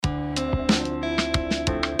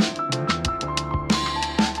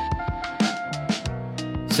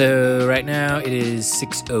So right now it is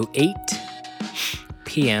 6:08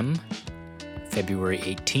 p.m., February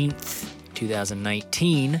 18th,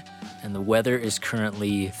 2019, and the weather is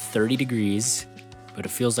currently 30 degrees, but it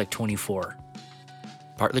feels like 24.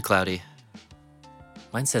 Partly cloudy.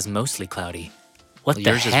 Mine says mostly cloudy. What Well, the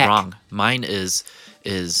yours heck? is wrong. Mine is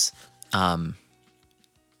have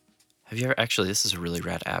you ever actually this is a really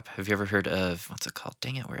rad app. Have you ever heard of what's it called?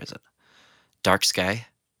 Dang it, where is it? Dark Sky?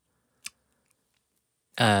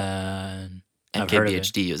 I've heard of it.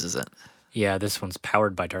 MKBHD uses it. Yeah, this one's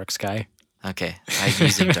powered by Dark Sky. Okay. I'm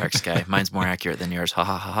using Dark Sky. Mine's more accurate than yours. Ha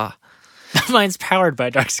ha ha ha. Mine's powered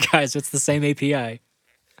by Dark Sky, so it's the same API.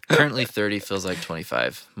 Currently 30, feels like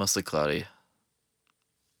 25. Mostly cloudy.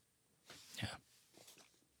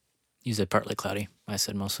 You said partly cloudy. I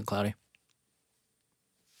said mostly cloudy.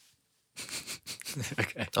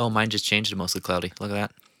 Okay. Oh, mine just changed to mostly cloudy. Look at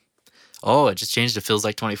that. Oh, it just changed to feels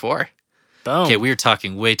like 24. Boom. Okay, we were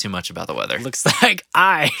talking way too much about the weather. Looks like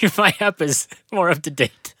my app is more up to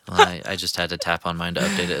date. Well, I just had to tap on mine to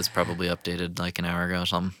update it. It's probably updated like an hour ago or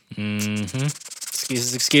something. Mm-hmm.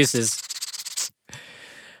 Excuses.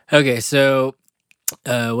 Okay, so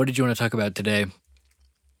what did you want to talk about today?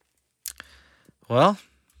 Well,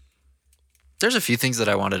 there's a few things that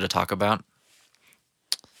I wanted to talk about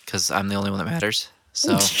because I'm the only one that matters.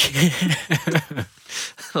 So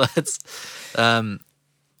let's.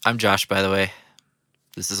 I'm Josh, by the way.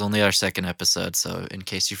 This is only our second episode, so in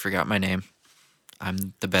case you forgot my name,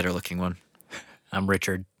 I'm the better looking one. I'm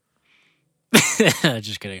Richard.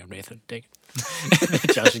 Just kidding. I'm Nathan. Take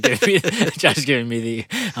it. Josh is giving me the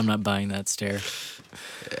I'm not buying that stare.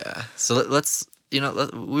 Yeah. So let's.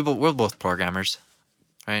 We're both programmers,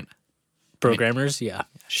 right? Programmers, yeah.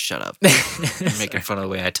 Shut up. You're making fun of the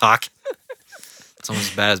way I talk. It's almost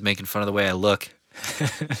as bad as making fun of the way I look.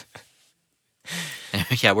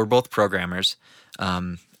 Yeah, we're both programmers.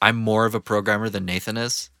 I'm more of a programmer than Nathan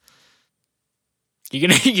is. You're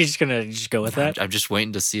just gonna go with that? I'm just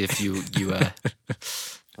waiting to see if you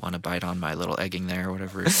want to bite on my little egging there or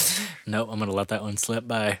whatever. Nope, I'm gonna let that one slip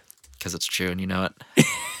by. Because it's true and you know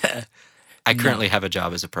it. I currently have a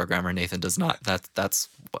job as a programmer. Nathan does not. That's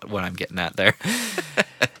what I'm getting at there.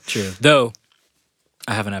 True. Though,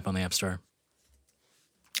 I have an app on the App Store.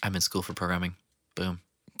 I'm in school for programming. Boom.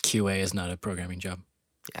 QA is not a programming job.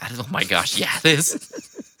 Yeah. Oh my gosh. Yeah, it is.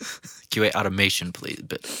 QA automation, please.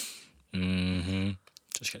 But Mm-hmm.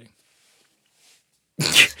 Just kidding.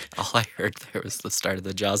 all I heard there was the start of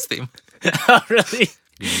the Jaws theme. Oh, really?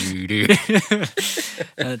 Doo-doo.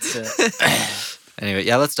 That's Anyway,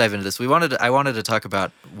 yeah, let's dive into this. I wanted to talk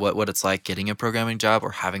about what it's like getting a programming job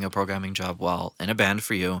or having a programming job while in a band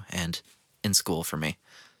for you and in school for me.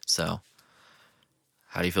 So,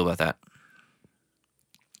 how do you feel about that?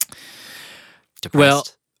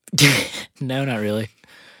 Depressed? Well, no, not really.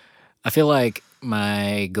 I feel like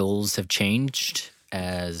my goals have changed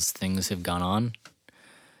as things have gone on.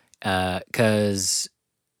 Because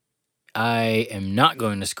I am not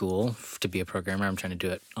going to school to be a programmer. I'm trying to do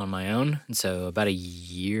it on my own. And so about a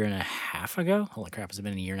year and a half ago, holy crap, has it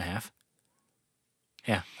been a year and a half?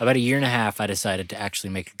 Yeah, about a year and a half, I decided to actually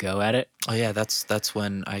make a go at it. Oh yeah, that's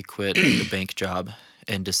when I quit the bank job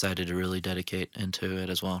and decided to really dedicate into it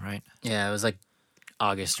as well, right? Yeah, it was like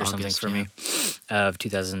August or something for me of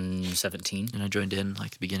 2017. And I joined in like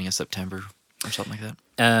the beginning of September or something like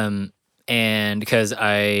that. And because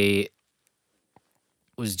I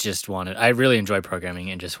really enjoy programming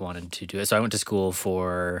and just wanted to do it. So I went to school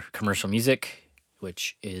for commercial music,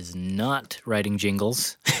 which is not writing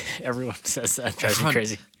jingles. Everyone says that. Drives me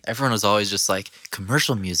crazy. Everyone was always just like,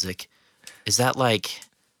 commercial music? Is that like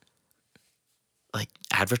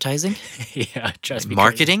advertising? Yeah, it drives me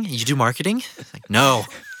marketing? You do marketing? Like, no,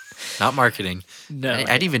 not marketing. crazy. No.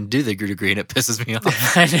 I'd even do the degree and it pisses me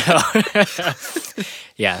off. I know.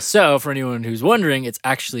 Yeah, so for anyone who's wondering, it's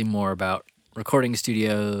actually more about recording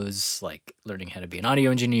studios, like learning how to be an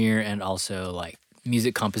audio engineer, and also like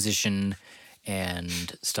music composition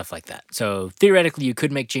and stuff like that. So theoretically, you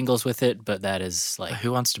could make jingles with it, but that is like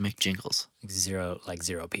Who wants to make jingles? zero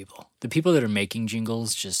people. The people that are making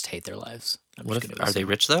jingles just hate their lives. Are they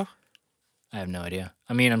rich though? I have no idea.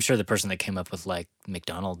 I mean, I'm sure the person that came up with like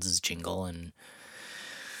McDonald's jingle and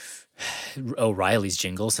O'Reilly's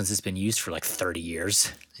jingle, since it's been used for like 30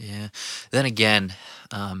 years. Yeah. Then again,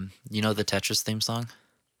 you know the Tetris theme song?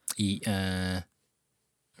 I'm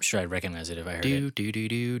sure I'd recognize it if I heard Do it. do do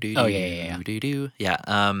do do. Oh, yeah. Do do. Yeah.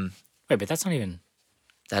 Wait, but that's not even...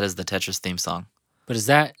 That is the Tetris theme song. But is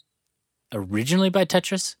that originally by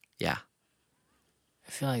Tetris? Yeah.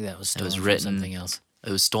 I feel like that was stolen written- from something else. It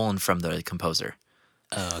was stolen from the composer.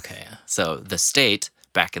 Oh, okay, yeah. So the state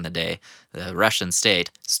back in the day, the Russian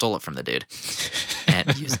state stole it from the dude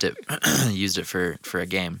and used it for a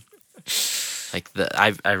game. Like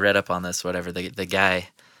I read up on this, whatever. The guy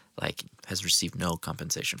like has received no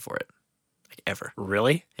compensation for it, like ever.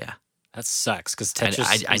 Really? Yeah. That sucks because And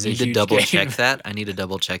Tetris I is a need to huge double game. check that. I need to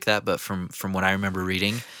double check that. But from what I remember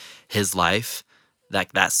reading, his life,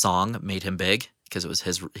 that song made him big because it was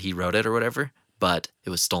he wrote it or whatever. But it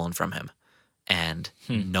was stolen from him, and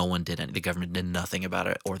no one did any. The government did nothing about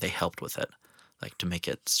it, or they helped with it, like to make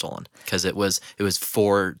it stolen because it was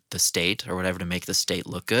for the state or whatever to make the state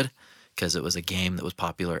look good because it was a game that was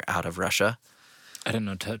popular out of Russia. I didn't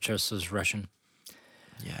know Tetris was Russian.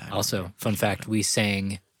 Yeah. Also, fun fact, we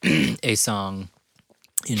sang a song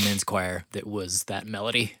in men's choir that was that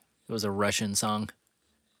melody. It was a Russian song.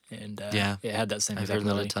 And Yeah. it had that same I've exact heard that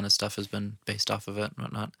a melody. ton of stuff has been based off of it and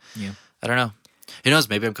whatnot. Yeah. I don't know. Who knows?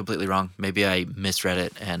 Maybe I'm completely wrong. Maybe I misread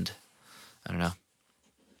it and I don't know.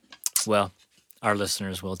 Well, our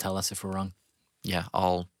listeners will tell us if we're wrong. Yeah,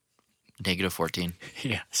 all -14.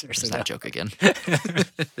 Yeah, seriously. There's that joke again.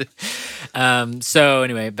 So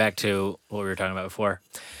anyway, back to what we were talking about before.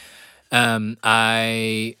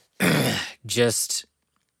 I just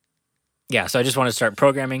want to start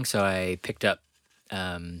programming. So I picked up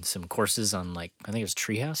some courses on I think it was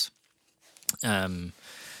Treehouse.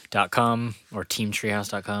 .com or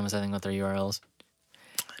teamtreehouse.com is I think what their URL is.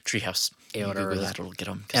 Treehouse. Yeah, You whatever Google that. that, it'll get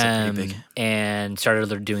them because they're pretty big. And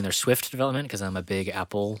started doing their Swift development because I'm a big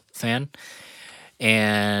Apple fan.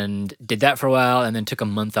 And did that for a while and then took a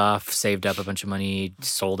month off, saved up a bunch of money,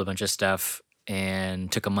 sold a bunch of stuff,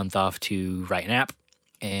 and took a month off to write an app.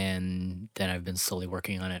 And then I've been slowly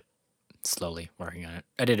working on it.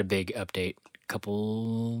 I did a big update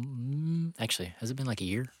actually, has it been like a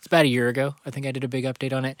year? It's about a year ago. I think I did a big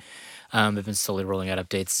update on it. I've been slowly rolling out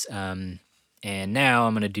updates. And now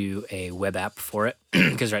I'm going to do a web app for it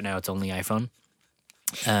because right now it's only iPhone.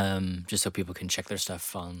 Just so people can check their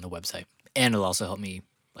stuff on the website. And it'll also help me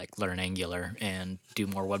learn Angular and do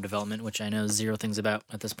more web development, which I know zero things about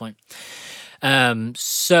at this point.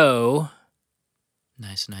 So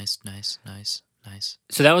Nice.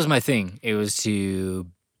 So that was my thing. It was to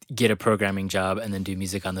get a programming job and then do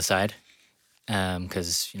music on the side.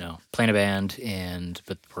 Because, playing a band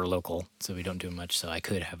but we're local, so we don't do much. So I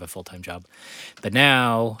could have a full-time job. But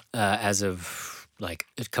now, as of a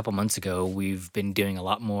couple months ago, we've been doing a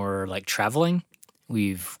lot more traveling.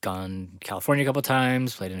 We've gone to California a couple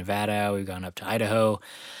times, played in Nevada. We've gone up to Idaho.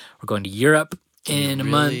 We're going to Europe in a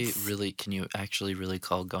month. Really, can you actually really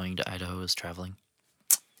call going to Idaho as traveling?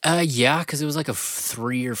 Yeah, because it was a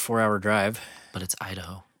 3 or 4 hour drive. But it's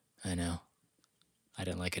Idaho. I know. I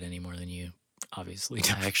didn't like it any more than you, obviously.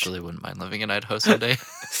 I actually wouldn't mind living in Idaho someday.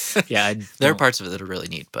 Yeah, there are parts of it that are really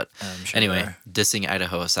neat, but sure anyway, there dissing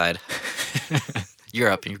Idaho aside,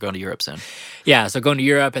 Europe, and you're going to Europe soon. Yeah, so going to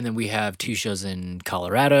Europe, and then we have 2 shows in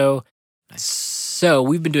Colorado. Nice. So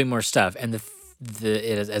we've been doing more stuff, and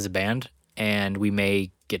as a band, and we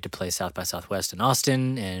may get to play South by Southwest in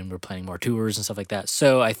Austin, and we're planning more tours and stuff like that.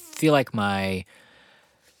 So I feel like my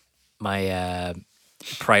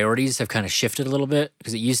priorities have kind of shifted a little bit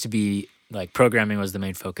because it used to be programming was the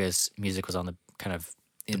main focus, music was on the kind of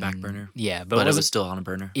The back burner. Yeah, But it was still on a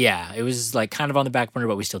burner. Yeah, it was kind of on the back burner,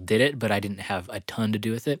 but we still did it. But I didn't have a ton to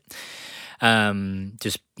do with it.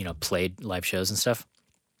 Just played live shows and stuff.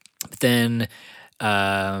 But then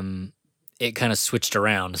it kind of switched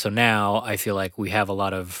around. So now I feel like we have a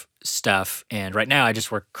lot of stuff, and right now I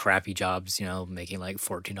just work crappy jobs. Making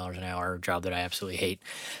 $14 an hour, a job that I absolutely hate.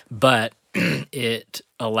 But it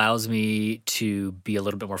allows me to be a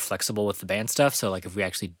little bit more flexible with the band stuff. So if we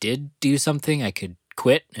actually did do something, I could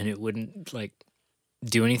quit and it wouldn't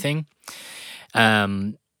do anything,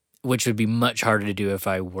 which would be much harder to do if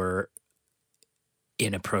I were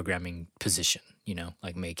in a programming position,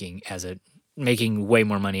 making way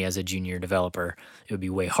more money as a junior developer. It would be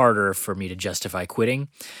way harder for me to justify quitting.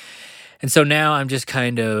 And so now I'm just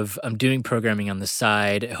I'm doing programming on the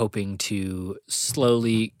side, hoping to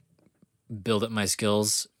slowly build up my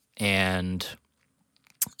skills and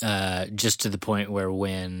just to the point where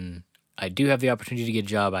when I do have the opportunity to get a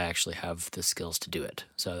job, I actually have the skills to do it.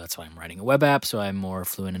 So that's why I'm writing a web app, so I'm more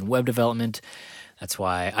fluent in web development. That's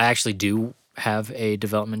why I actually do have a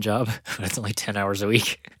development job, but it's only 10 hours a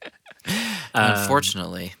week.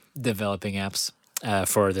 Unfortunately. Developing apps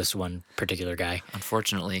for this one particular guy.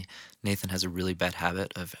 Unfortunately, Nathan has a really bad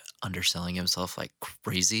habit of underselling himself like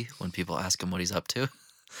crazy when people ask him what he's up to.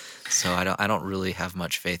 So I don't really have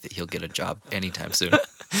much faith that he'll get a job anytime soon.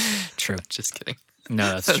 True. Just kidding. No,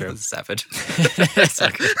 that's true. Savage. That's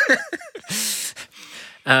not good.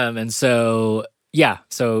 And so, yeah.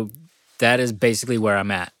 So that is basically where I'm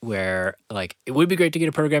at. Where like it would be great to get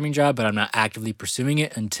a programming job, but I'm not actively pursuing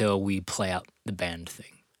it until we play out the band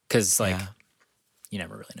thing. Because like Yeah. you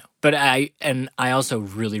never really know. But I also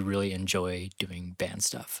really enjoy doing band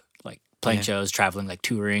stuff, like playing Yeah. shows, traveling, like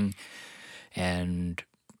touring, and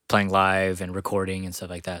playing live and recording and stuff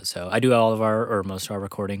like that. So I do all of our or most of our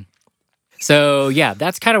recording. So yeah,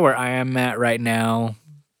 that's kind of where I am at right now.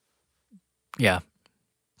 Yeah.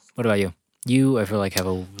 What about you? You, I feel like, have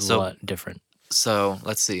a lot different So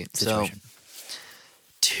let's see. situation. So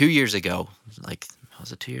 2 years ago, like,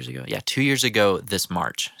 was it 2 years ago? Yeah, 2 years ago this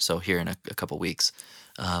March. So here in a couple weeks,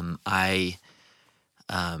 I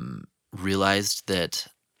realized that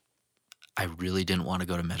I really didn't want to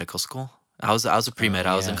go to medical school. I was a pre-med.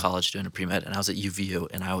 I was in yeah. college doing a pre-med, and I was at UVU,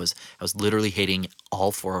 and I was literally hating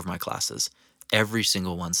all 4 of my classes. Every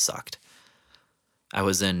single one sucked. I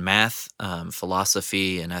was in math,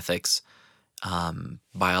 philosophy and ethics,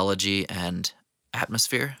 biology and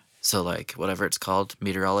atmosphere. So like whatever it's called,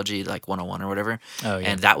 meteorology, like 101 or whatever. Oh yeah.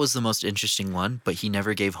 And that was the most interesting one, but he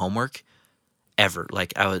never gave homework ever.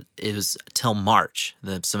 Like it was till March,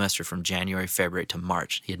 the semester from January, February to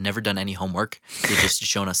March. He had never done any homework. He had just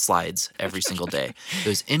shown us slides every single day. It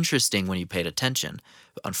was interesting when you paid attention.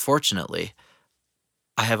 But unfortunately,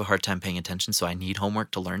 I have a hard time paying attention, so I need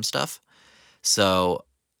homework to learn stuff. So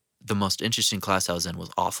the most interesting class I was in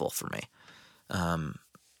was awful for me.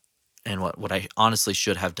 And what I honestly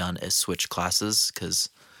should have done is switch classes because,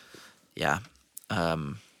 yeah,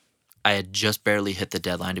 I had just barely hit the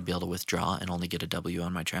deadline to be able to withdraw and only get a W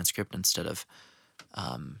on my transcript instead of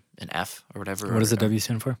an F or whatever. What does the or W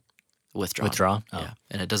stand for? Withdraw. Withdraw? Oh. Yeah,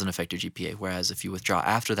 and it doesn't affect your GPA. Whereas if you withdraw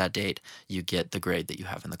after that date, you get the grade that you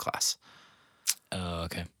have in the class. Oh,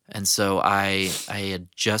 okay. And so I had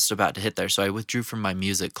just about to hit there. So I withdrew from my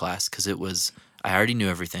music class because I already knew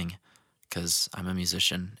everything because I'm a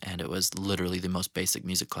musician, and it was literally the most basic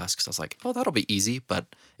music class because I was like, oh, that'll be easy. But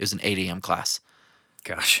it was an 8 a.m. class.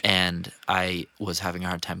 Gosh. And I was having a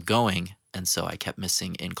hard time going, and so I kept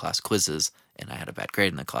missing in-class quizzes, and I had a bad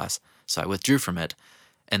grade in the class. So I withdrew from it.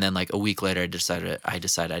 And then like a week later, I decided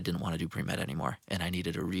I didn't want to do pre-med anymore, and I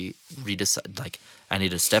needed to redecide. Like I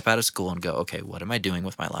needed to step out of school and go, okay, what am I doing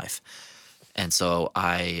with my life? And so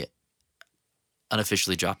I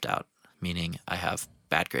unofficially dropped out, meaning I have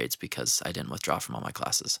bad grades because I didn't withdraw from all my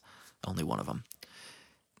classes, only one of them.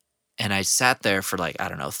 And I sat there for like, I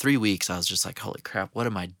don't know, 3 weeks. I was just like, holy crap, what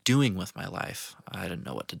am I doing with my life? I didn't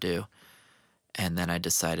know what to do. And then I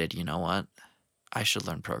decided, you know what? I should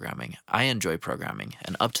learn programming. I enjoy programming.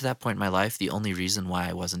 And up to that point in my life, the only reason why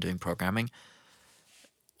I wasn't doing programming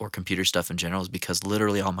or computer stuff in general is because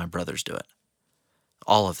literally all my brothers do it.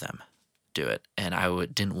 All of them do it. And I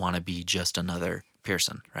didn't want to be just another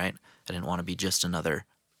Pearson, right? I didn't want to be just another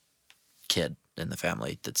kid in the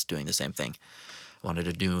family that's doing the same thing. I wanted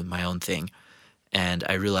to do my own thing. And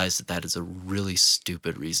I realized that that is a really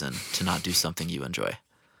stupid reason to not do something you enjoy.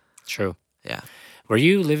 True. Yeah. Were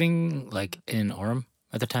you living like in Orem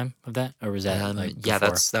at the time of that, or was that like yeah,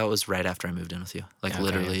 before? that was right after I moved in with you. Like Okay.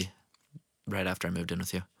 literally right after I moved in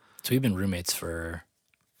with you. So we've been roommates for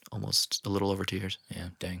Almost a little over 2 years. yeah,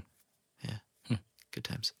 dang. Good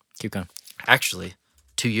times. Keep going. Actually,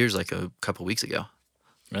 2 years like a couple weeks ago.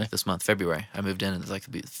 Really? This month, February. I moved in and it's like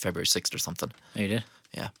February 6th or something. Oh, you did?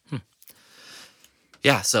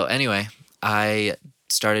 Yeah, so anyway, I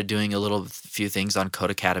started doing a few things on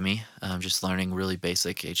Code Academy, just learning really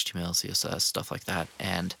basic HTML, CSS, stuff like that.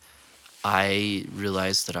 And I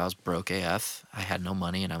realized that I was broke AF. I had no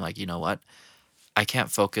money, and I'm like, you know what? I can't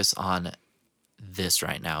focus on this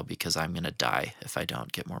right now because I'm going to die if I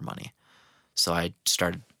don't get more money. So I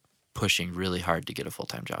started pushing really hard to get a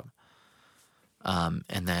full-time job.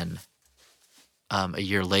 And then a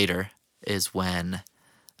year later is when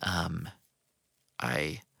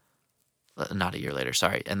not a year later,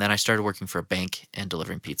 sorry. And then I started working for a bank and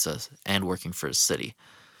delivering pizzas and working for a city.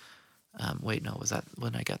 Wait, no, was that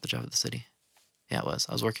when I got the job at the city? Yeah, it was.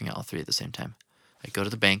 I was working at all three at the same time. I'd go to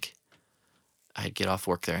the bank, I'd get off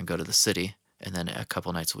work there and go to the city, and then a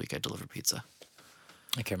couple nights a week I'd deliver pizza.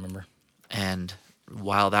 I can't remember. And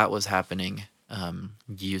while that was happening,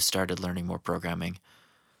 you started learning more programming.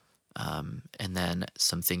 And then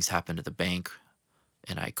some things happened at the bank,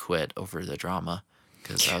 and I quit over the drama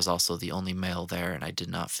because I was also the only male there, and I did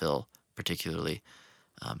not feel particularly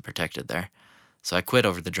protected there. So I quit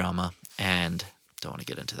over the drama, and don't want to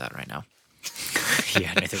get into that right now.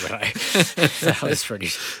 Yeah, neither would I. That was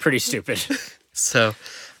pretty stupid. So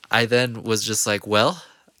I then was just like, well,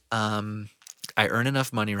 I earn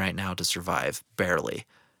enough money right now to survive, barely.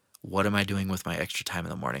 What am I doing with my extra time in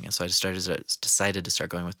the morning? And so I decided to start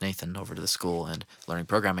going with Nathan over to the school and learning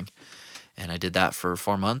programming. And I did that for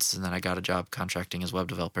 4 months, and then I got a job contracting as web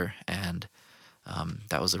developer. And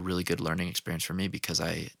that was a really good learning experience for me because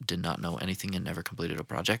I did not know anything and never completed a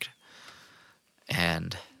project.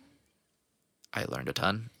 And I learned a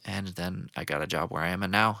ton. And then I got a job where I am at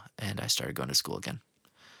now, and I started going to school again,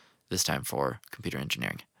 this time for computer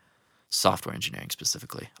engineering, software engineering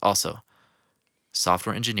specifically. Also,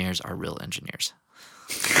 software engineers are real engineers.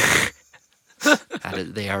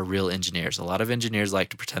 They are real engineers. A lot of engineers like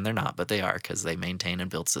to pretend they're not, but they are because they maintain and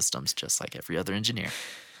build systems just like every other engineer.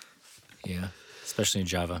 Yeah, especially in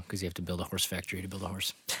Java because you have to build a horse factory to build a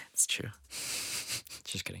horse. It's true.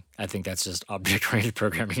 Just kidding. I think that's just object-oriented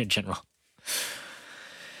programming in general.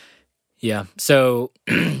 Yeah. So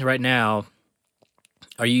right now,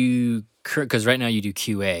 are you, because right now you do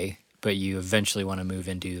QA, but you eventually want to move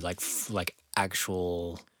into like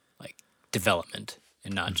actual like development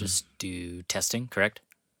and not just do testing, correct?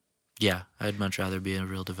 Yeah, I'd much rather be a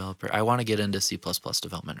real developer. I want to get into C++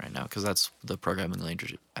 development right now because that's the programming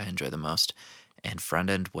language I enjoy the most. And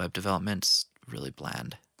front-end web development's really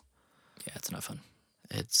bland. Yeah, it's not fun.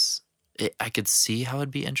 I could see how it'd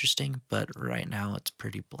be interesting, but right now it's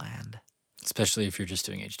pretty bland. Especially if you're just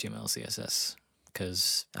doing HTML, CSS,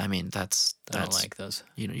 because I mean, that's I don't like those.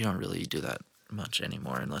 You don't really do that much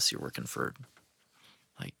anymore unless you're working for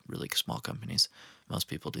like really small companies. Most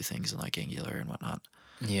people do things in like Angular and whatnot.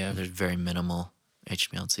 Yeah. There's very minimal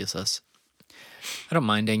HTML and CSS. I don't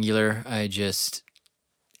mind Angular. I just,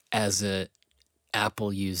 as a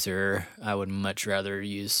Apple user, I would much rather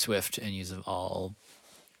use Swift and use all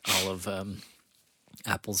of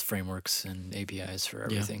Apple's frameworks and APIs for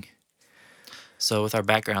everything. Yeah. So with our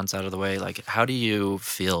backgrounds out of the way, like how do you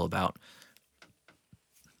feel about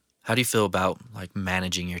like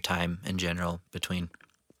managing your time in general between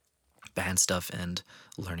band stuff and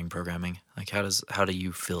learning programming? Like how do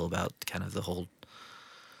you feel about kind of the whole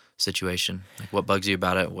situation? Like what bugs you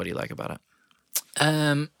about it? What do you like about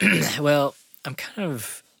it? Well,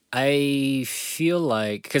 I feel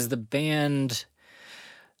like, because the band,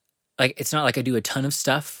 like, it's not like I do a ton of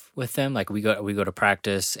stuff with them. Like we go to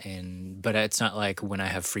practice, but it's not like when I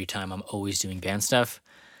have free time, I'm always doing band stuff.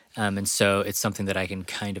 And so it's something that I can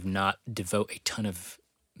kind of not devote a ton of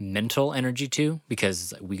mental energy to,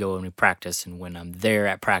 because we go and we practice, and when I'm there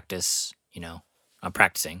at practice, I'm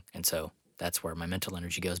practicing, and so that's where my mental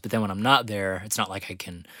energy goes. But then when I'm not there, it's not like I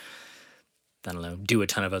can, I don't know, do a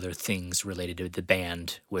ton of other things related to the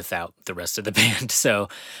band without the rest of the band. So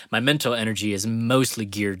my mental energy is mostly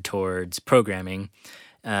geared towards programming,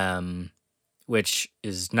 which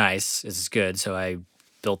is nice. It's good. So I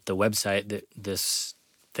built the website that this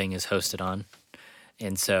thing is hosted on.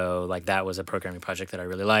 And so like that was a programming project that I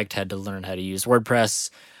really liked. Had to learn how to use WordPress.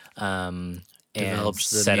 Developed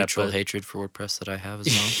the mutual hatred for WordPress that I have as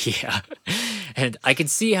well. Yeah. And I could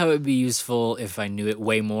see how it would be useful if I knew it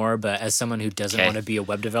way more, but as someone who doesn't want to be a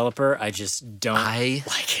web developer, I just don't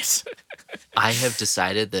like it. I have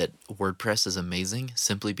decided that WordPress is amazing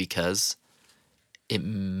simply because it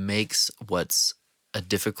makes what's a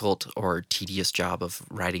difficult or tedious job of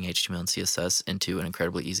writing HTML and CSS into an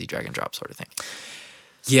incredibly easy drag and drop sort of thing.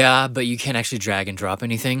 Yeah, but you can't actually drag and drop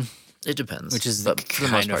anything. It depends. Which is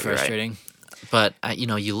kind of frustrating. But,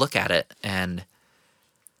 you look at it and,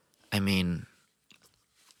 I mean,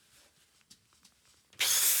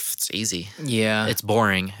 it's easy. Yeah. It's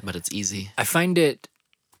boring, but it's easy. I find it,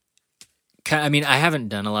 I haven't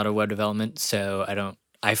done a lot of web development, so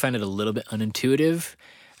I find it a little bit unintuitive.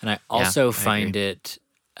 And I also find it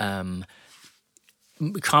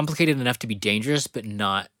complicated enough to be dangerous, but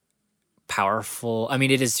not powerful. I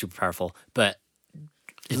mean, it is super powerful, but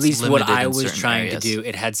at least what I was trying to do,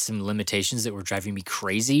 it had some limitations that were driving me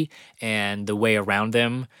crazy, and the way around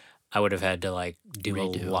them, I would have had to do a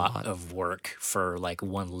lot of work for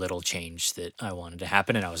one little change that I wanted to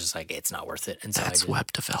happen, and I was just like, it's not worth it. And so that's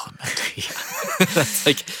web development.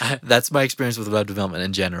 That's my experience with web development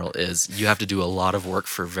in general. Is you have to do a lot of work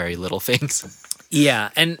for very little things. Yeah,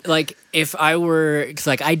 and if I were, cause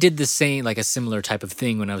I did the same, a similar type of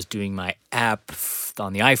thing when I was doing my app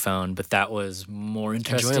on the iPhone, but that was more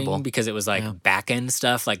interesting. Enjoyable. Because it was back end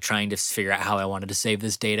stuff, trying to figure out how I wanted to save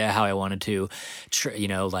this data, how I wanted to,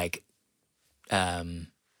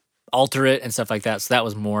 alter it and stuff like that. So that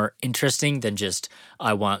was more interesting than just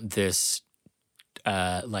I want this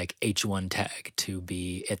H1 tag to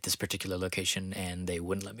be at this particular location, and they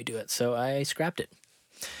wouldn't let me do it, so I scrapped it.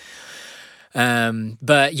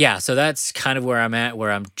 But yeah, so that's kind of where I'm at,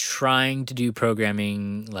 where I'm trying to do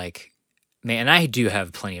programming. Man, I do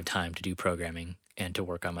have plenty of time to do programming and to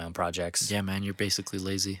work on my own projects. Yeah, man, you're basically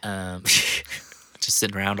lazy. Just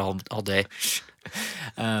sitting around all day.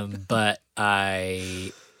 But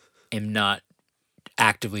I am not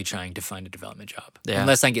actively trying to find a development job Yeah.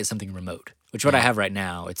 unless I get something remote, which what I Yeah. have right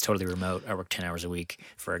now, it's totally remote. I work 10 hours a week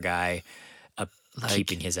for a guy Like,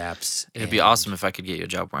 keeping his apps. It'd be awesome if I could get you a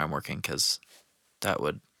job where I'm working, because that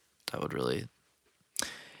would really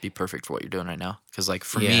be perfect for what you're doing right now. Because like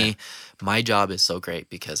for me, my job is so great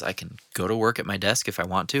because I can go to work at my desk if I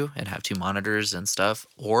want to and have 2 monitors and stuff.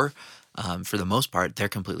 Or for the most part, they're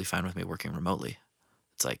completely fine with me working remotely.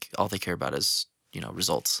 It's like all they care about is,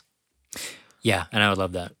 results. Yeah, and I would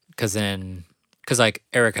love that because like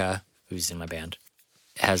Erica, who's in my band,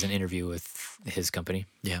 has an interview with his company.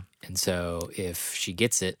 Yeah. And so if she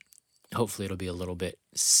gets it, hopefully it'll be a little bit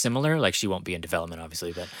similar. Like she won't be in development,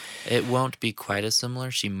 obviously, but It won't be quite as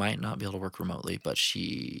similar. She might not be able to work remotely, but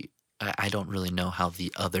I don't really know how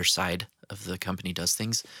the other side of the company does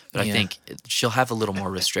things. But I think she'll have a little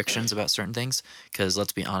more restrictions about certain things because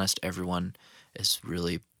let's be honest, everyone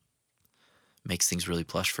makes things really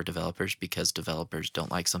plush for developers because developers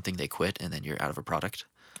don't like something, they quit, and then you're out of a product.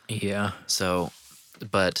 Yeah. So,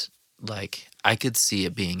 but like I could see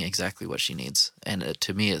it being exactly what she needs, and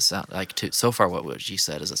to me, it sounds like so far what she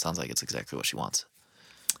said is it sounds like it's exactly what she wants.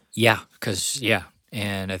 Yeah,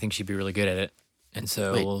 and I think she'd be really good at it. And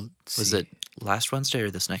so Wait, we'll see. Was it last Wednesday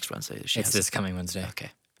or this next Wednesday? It's this coming Wednesday.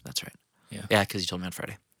 Okay, that's right. Yeah. Yeah, because you told me on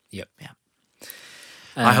Friday. Yep. Yeah.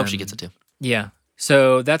 I hope she gets it too. Yeah.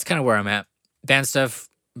 So that's kind of where I'm at. Band stuff,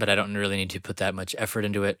 but I don't really need to put that much effort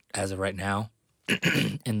into it as of right now.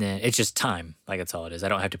 And then it's just time. Like that's all it is. I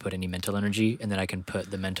don't have to put any mental energy, and then I can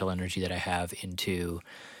put the mental energy that I have into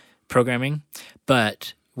programming.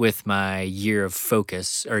 But with my year of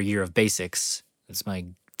focus or year of basics, that's my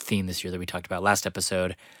theme this year that we talked about last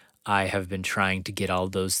episode. I have been trying to get all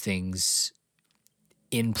those things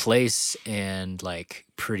in place and like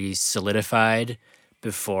pretty solidified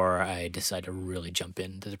before I decide to really jump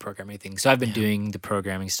into the programming thing. So I've been doing the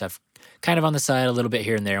programming stuff kind of on the side a little bit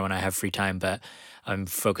here and there when I have free time, but I'm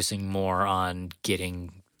focusing more on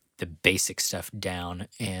getting the basic stuff down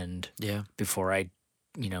and before I,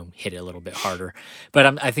 hit it a little bit harder.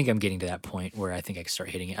 But I think I'm getting to that point where I think I can start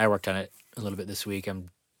hitting it. I worked on it a little bit this week. I'm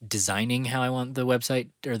designing how I want the website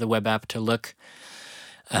or the web app to look.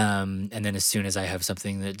 And then as soon as I have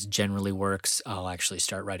something that generally works, I'll actually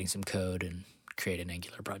start writing some code and create an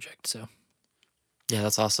Angular project. So, yeah,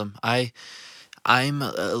 that's awesome. I'm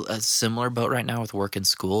a similar boat right now with work and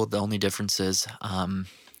school. The only difference is I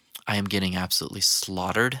am getting absolutely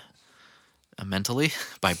slaughtered mentally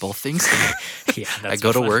by both things. Yeah, I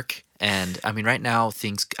go to work, and I mean, right now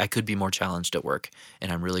I could be more challenged at work,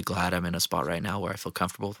 and I'm really glad I'm in a spot right now where I feel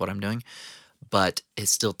comfortable with what I'm doing. But it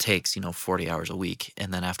still takes 40 hours a week,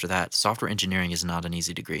 and then after that, software engineering is not an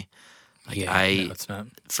easy degree. Like no, it's not.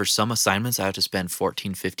 For some assignments, I have to spend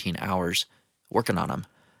 14, 15 hours working on them.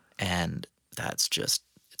 And that's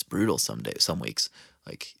it's brutal some weeks.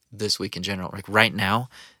 Like this week in general. Like right now,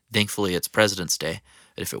 thankfully, it's President's Day.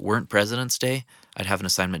 But if it weren't President's Day, I'd have an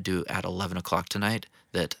assignment due at 11 o'clock tonight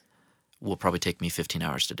that will probably take me 15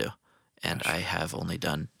 hours to do. And I have only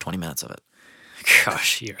done 20 minutes of it.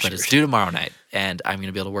 Gosh, but it's due tomorrow night, and I'm going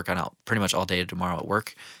to be able to work on it pretty much all day tomorrow at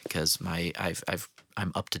work because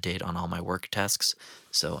I'm up to date on all my work tasks.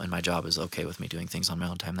 So, and my job is okay with me doing things on my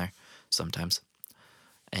own time there sometimes.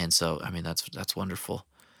 And so, I mean, that's wonderful.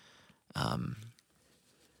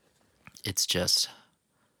 It's just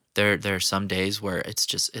there are some days where it's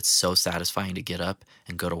so satisfying to get up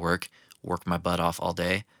and go to work my butt off all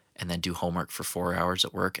day, and then do homework for 4 hours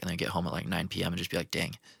at work, and then get home at like 9 p.m. and just be like,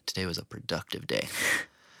 dang, today was a productive day.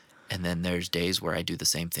 And then there's days where I do the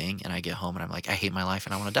same thing, and I get home and I'm like, I hate my life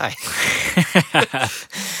and I want to die.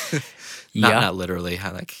 Not literally.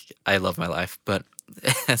 I love my life, but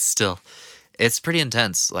still, it's pretty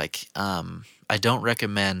intense. Like, I don't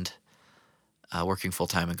recommend working full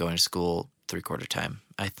time and going to school 3/4 time.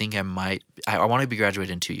 I think I want to be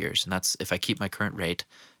graduated in 2 years, and that's if I keep my current rate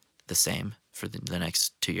the same for the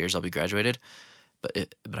next 2 years, I'll be graduated.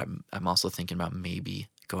 But I'm also thinking about maybe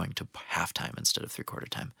going to half time instead of 3/4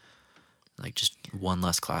 time, like just one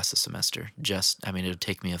less class a semester. I mean, it would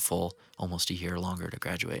take me a full almost a year longer to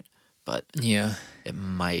graduate, but it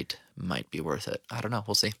might be worth it. I don't know.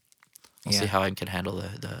 We'll see. We'll see how I can handle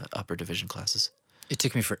the upper division classes. It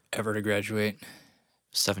took me forever to graduate.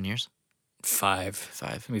 7 years.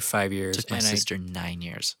 5. Maybe 5 years. It took my sister 9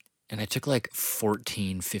 years. And I took like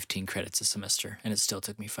 14, 15 credits a semester, and it still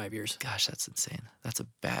took me 5 years. Gosh, that's insane. That's a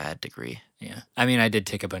bad degree. Yeah. I mean, I did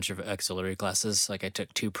take a bunch of auxiliary classes. Like I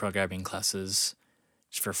took 2 programming classes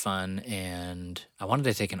just for fun, and I wanted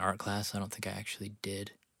to take an art class. I don't think I actually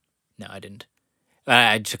did. No, I didn't.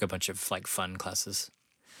 I took a bunch of like fun classes.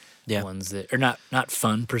 Yeah. Ones that are not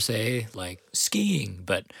fun per se, like skiing,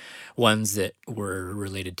 but ones that were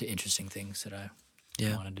related to interesting things that I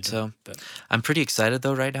Yeah. wanted to do. So But I'm pretty excited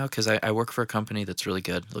though right now because I work for a company that's really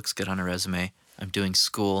good. Looks good on a resume. I'm doing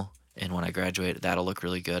school, and when I graduate, that'll look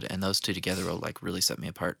really good. And those two together will like really set me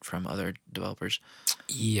apart from other developers.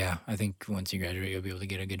 yeah, I think once you graduate, you'll be able to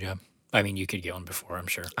get a good job. I mean, you could get one before, I'm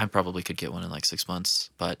sure. I probably could get one in like 6 months,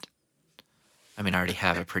 but I mean, I already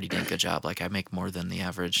have a pretty dang good job. Like I make more than the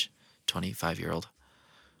average 25-year-old,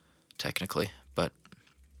 technically, but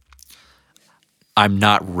I'm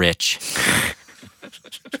not rich.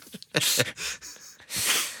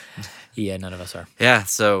 Yeah, none of us are. Yeah,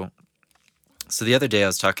 so the other day I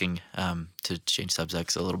was talking to change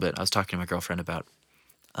subjects a little bit. I was talking to my girlfriend about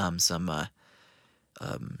some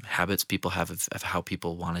habits people have of how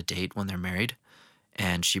people want to date when they're married,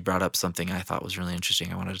 and she brought up something I thought was really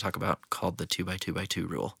interesting. I wanted to talk about called the 2x2x2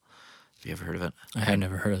 rule. Have you ever heard of it? I had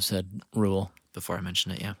never heard of said rule. Before I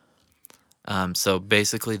mentioned it, yeah. So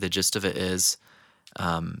basically, the gist of it is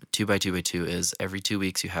 2x2x2 is every 2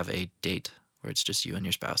 weeks you have a date where it's just you and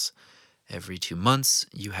your spouse. Every 2 months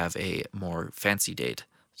you have a more fancy date.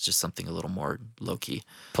 It's just something a little more low key.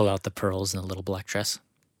 Pull out the pearls in a little black dress.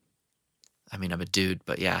 I mean, I'm a dude,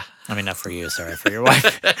 but yeah. I mean, not for you, sorry, for your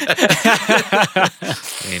wife. I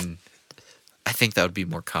mean, I think that would be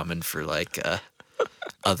more common for like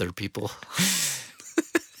other people.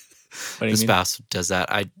 What do The you mean? spouse does that.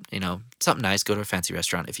 Something nice. Go to a fancy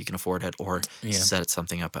restaurant if you can afford it, or Yeah. set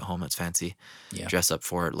something up at home that's fancy. Yeah. Dress up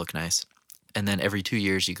for it, look nice, and then every 2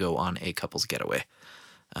 years you go on a couple's getaway.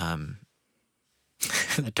 That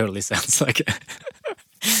totally sounds like it.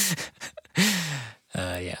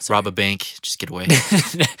 Yeah. sorry. Rob a bank, just get away.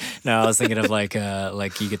 No, I was thinking of like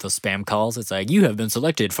you get those spam calls. It's like, you have been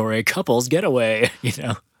selected for a couple's getaway, you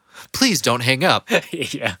know? Please don't hang up.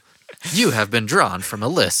 Yeah. You have been drawn from a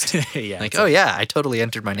list. Yeah. Like, it's oh yeah, I totally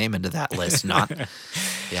entered my name into that list. Not.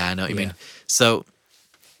 Yeah, I know what you Yeah. mean. So,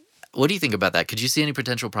 what do you think about that? Could you see any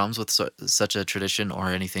potential problems with such a tradition or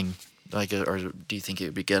anything like it, or do you think it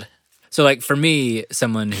would be good? So, like, for me,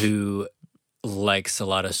 someone who likes a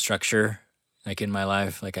lot of structure, like in my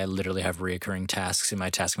life, like I literally have reoccurring tasks in my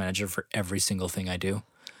task manager for every single thing I do.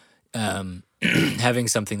 Having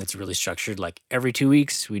something that's really structured, like every 2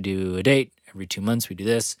 weeks we do a date, every 2 months we do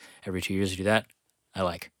this, every 2 years we do that, I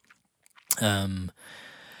like.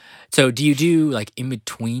 So do you do like in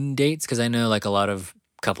between dates? Because I know like a lot of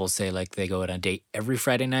couples say like they go on a date every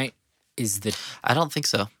Friday night. I don't think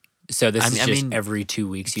so. So this I is mean- I just mean, every 2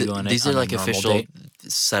 weeks you go on a These on are a like normal official date?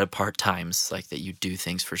 set apart times, like that you do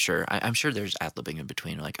things for sure. I'm sure there's ad-libbing in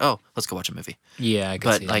between, like, oh, let's go watch a movie. Yeah, I could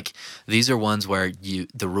But see that. like these are ones where the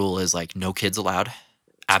rule is like no kids allowed.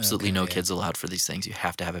 Absolutely no Okay, yeah. kids allowed for these things. You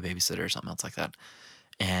have to have a babysitter or something else like that.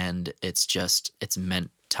 And it's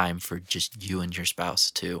meant time for just you and your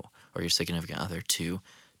spouse to, or your significant other to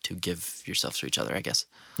give yourselves to each other, I guess.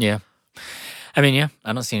 Yeah. I mean, yeah,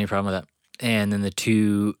 I don't see any problem with that. And then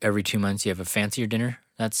every 2 months you have a fancier dinner.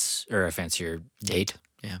 Or a fancier date.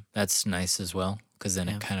 Yeah. That's nice as well, because then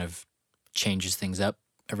Yeah. it kind of changes things up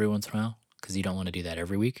every once in a while, because you don't want to do that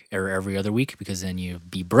every week or every other week, because then you'll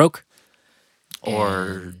be broke. Or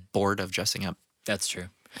And bored of dressing up. that's true.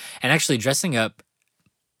 And actually dressing up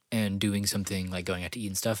and doing something like going out to eat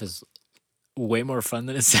and stuff is way more fun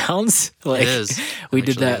than it sounds. Like, It is. we It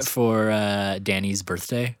did actually that is. for Danny's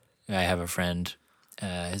birthday. I have a friend,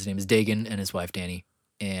 his name is Dagan, and his wife Danny.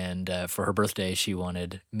 And for her birthday, she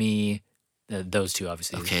wanted me, those two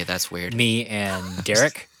obviously, Okay, that's weird. me and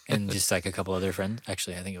Derek, and just like a couple other friends.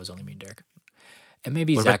 Actually, I think it was only me and Derek, and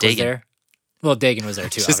maybe What Zach about was Dagan? there. Well, Dagan was there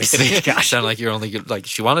too. Just Obviously, kidding. gosh, Sound like you're only like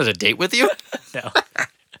she wanted a date with you. no.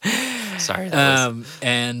 Sorry. That was,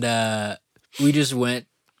 And we just went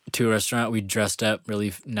to a restaurant. We dressed up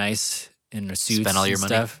really nice in our suits. Spent all your and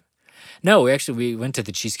money? stuff. No, we went to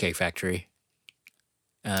the Cheesecake Factory.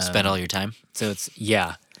 spend all your time. So it's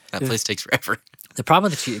That place takes forever. The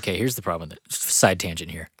problem with okay, here's the problem. Side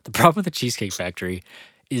tangent here. The problem with the Cheesecake Factory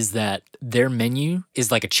is that their menu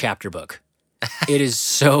is like a chapter book. It is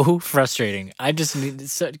so frustrating. I just need.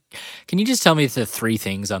 Can you just tell me the 3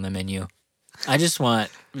 things on the menu? I just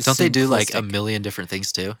want. Don't they do like a simplistic- million different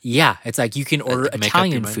things too? Yeah, it's like you can order make up your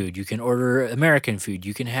Italian mind? food, you can order American food,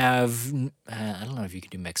 you can have I don't know if you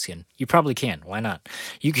can do Mexican. You probably can. Why not?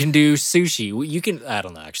 You can do sushi. You can I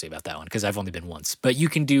don't know actually about that one because I've only been once. But you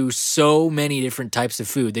can do so many different types of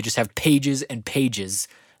food. They just have pages and pages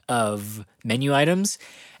of menu items,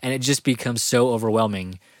 and it just becomes so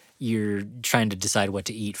overwhelming. You're trying to decide what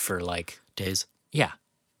to eat for Days. it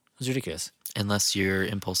was ridiculous. Unless you're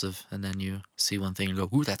impulsive and then you see one thing and go,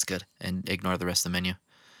 ooh, that's good, and ignore the rest of the menu.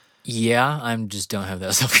 Yeah, I'm just don't have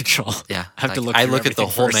that self control. Yeah, I have to like, look. I through look at the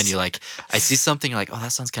everything whole first. menu. Like I see something like, oh,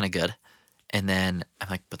 that sounds kind of good, and then I'm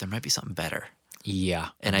like, but there might be something better. Yeah,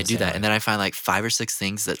 And I'm I the do same that, way. and then I find like 5 or 6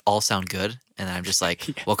 things that all sound good, and then I'm just like,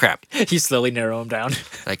 Yeah. well, crap. You slowly narrow them down.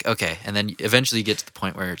 Like, okay, and then eventually you get to the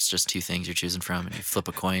point where it's just 2 things you're choosing from, and you flip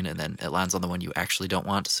a coin, and then it lands on the one you actually don't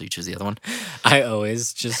want, so you choose the other one. I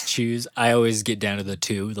always just choose. I always get down to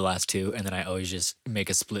the last two, and then I always just make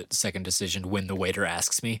a split second decision when the waiter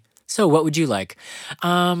asks me. So, what would you like?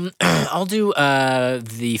 I'll do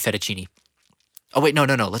the fettuccine. Oh wait, no,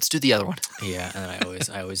 let's do the other one. Yeah, and then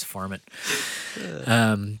I always farm it.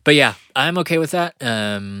 But yeah, I'm okay with that.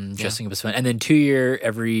 Dressing up as fun, and then 2 year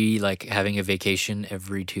having a vacation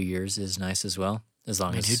every 2 years is nice as well. As long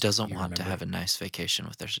I mean, as who doesn't you want to remember. have a nice vacation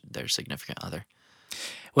with their significant other?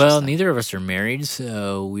 Well, that. neither of us are married,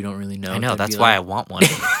 so we don't really know. I know, that's why I want one.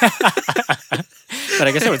 But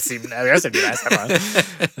I guess it would seem. I guess it'd be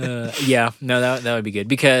nice. Yeah, no, that would be good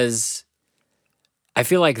because I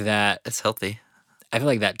feel like that. It's healthy. I feel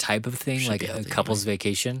like that type of thing, Should like be a healthy couple's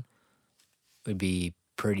vacation, would be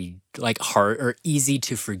pretty like hard or easy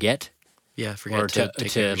to forget Yeah, forget or to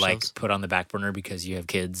take care of like yourselves. put on the back burner because you have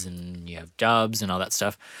kids and you have jobs and all that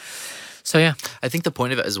stuff. So yeah, I think the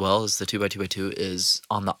point of it as well is the 2x2x2 is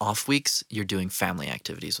on the off weeks you're doing family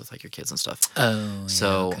activities with like your kids and stuff. oh,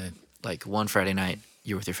 So okay. like one Friday night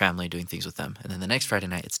you're with your family doing things with them, and then the next Friday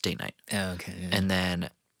night it's date night, Okay, yeah. and then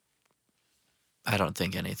I don't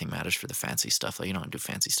think anything matters for the fancy stuff. Like you don't do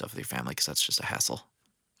fancy stuff with your family because that's just a hassle.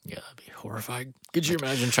 Yeah, that'd be horrifying. Could you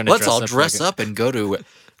imagine trying to Let's all dress like up and go to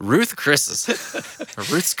Ruth Chris's or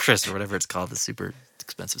Ruth's Chris or whatever it's called, the super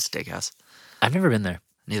expensive steakhouse. I've never been there.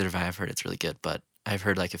 Neither have I. I've heard it's really good, but I've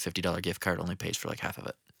heard like a $50 gift card only pays for like half of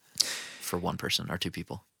it for one person or 2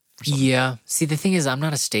 people. Or something. Yeah. See, the thing is, I'm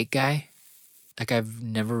not a steak guy. Like, I've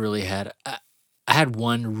never really had. I had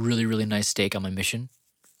one really, really nice steak on my mission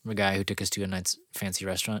from a guy who took us to a nice fancy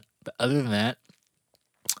restaurant. But other than that,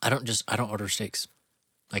 I don't order steaks,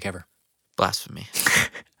 like ever. Blasphemy.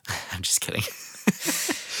 I'm just kidding.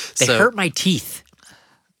 They hurt my teeth.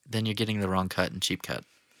 Then you're getting the wrong cut and cheap cut.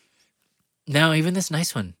 No, even this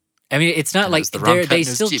nice one. I mean, it's not And it like was the wrong cut they and it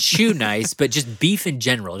was still cheap. chew nice, but just beef in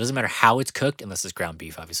general. It doesn't matter how it's cooked, unless it's ground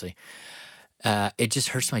beef, obviously. It just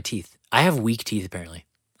hurts my teeth. I have weak teeth, apparently.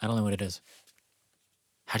 I don't know what it is.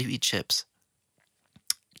 How do you eat chips?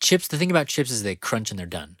 Chips, the thing about chips is they crunch and they're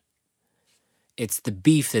done. It's the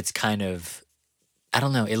beef that's kind of, I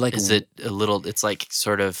don't know. It like Is it a little? It's like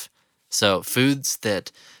sort of. So foods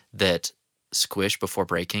that squish before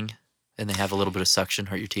breaking, and they have a little bit of suction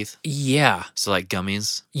hurt your teeth. Yeah. So like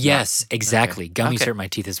gummies. Yes, exactly. Gummies Okay. hurt my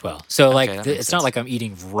teeth as well. So like, that makes it's not sense. like I'm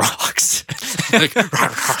eating rocks. Like,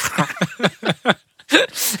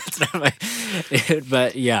 It's not my,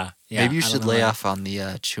 but yeah. maybe you I don't should know lay why. off on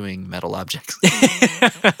the chewing metal objects.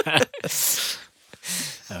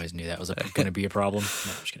 I always knew that was going to be a problem. No,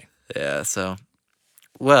 I'm just kidding. Yeah. So,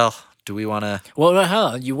 well, do we want to? Well,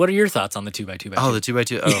 hell, what are your thoughts on the 2x2x2? Oh, the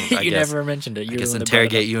 2x2. Oh, I you guess. never mentioned it. I You're guess the one that brought it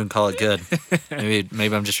interrogate you and call it good.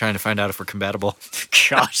 maybe I'm just trying to find out if we're compatible. up.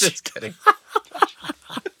 Gosh. Just kidding.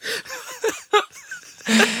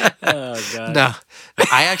 Oh god. No,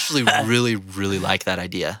 I actually really like that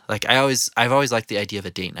idea. Like I've always liked the idea of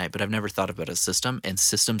a date night, but I've never thought about a system. And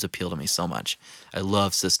systems appeal to me so much. I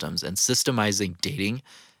love systems, and systemizing dating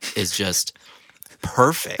is just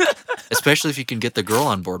perfect. Especially if you can get the girl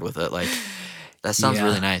on board with it. Like that sounds Yeah.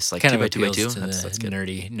 really nice. Like Kind 2 of by 2 by appeals 2. to That's the good.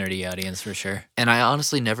 nerdy audience for sure. And I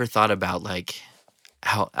honestly never thought about like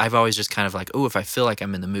how I've always just kind of like, oh, if I feel like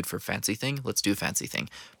I'm in the mood for a fancy thing, let's do a fancy thing.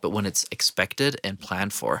 But when it's expected and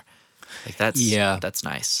planned for, like that's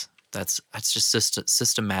nice. That's just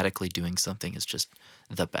systematically doing something is just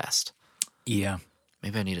the best. Yeah.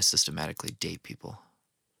 Maybe I need to systematically date people.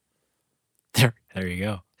 There you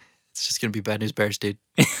go. It's just gonna be bad news bears, dude.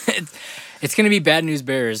 It's going to be bad news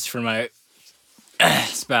bears for my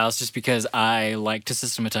spouse just because I like to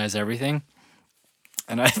systematize everything.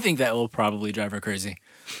 And I think that will probably drive her crazy.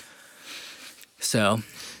 So,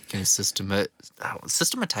 Gonna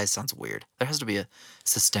systematize sounds weird. There has to be a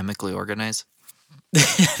systemically organized.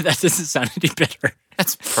 that doesn't sound any better.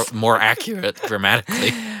 That's more accurate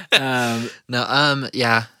grammatically.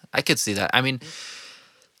 Yeah, I could see that. I mean,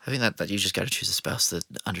 I think that you just got to choose a spouse that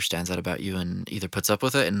understands that about you and either puts up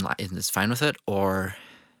with it and is fine with it or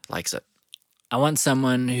likes it. I want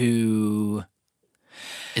someone who...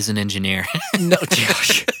 Is an engineer. No,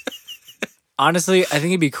 Josh. Honestly, I think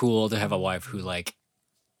it'd be cool to have a wife who, like,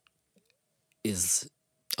 is...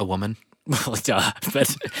 A woman. Well, duh,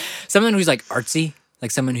 but someone who's, like, artsy.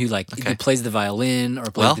 Like, someone who, like, Okay. plays the violin or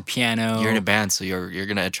plays Well, the piano. You're in a band, so you're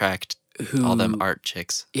gonna attract who All them art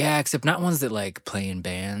chicks. Yeah, except not ones that like play in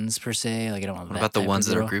bands per se. Like I don't want What that about the type ones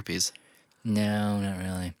of that are girl. groupies? No, not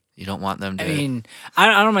really. You don't want them to. I mean,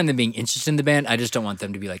 I don't mind them being interested in the band. I just don't want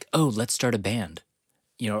them to be like, oh, let's start a band,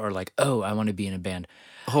 or like, oh, I want to be in a band.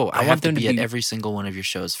 I want have to them to be at be- every single one of your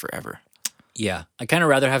shows forever. Yeah, I kind of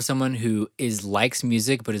rather have someone who likes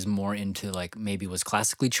music but is more into like maybe was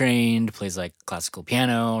classically trained, plays like classical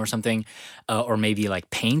piano or something, or maybe like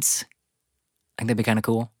paints. I think that'd be kind of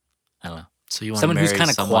cool. I don't know. So you want Someone to who's marry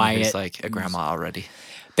kinda someone who's quiet, like a grandma already?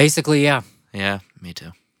 Basically, yeah. Yeah, me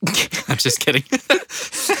too. I'm just kidding.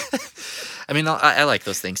 I mean, I like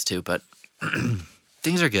those things too, but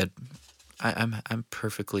things are good. I'm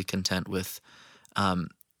perfectly content with.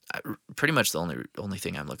 Pretty much the only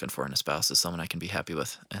thing I'm looking for in a spouse is someone I can be happy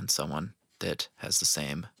with and someone that has the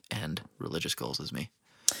same end religious goals as me,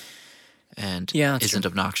 and Yeah, that's isn't true.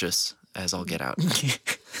 obnoxious as all get out.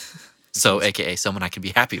 So, AKA someone I can be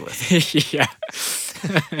happy with. Yeah.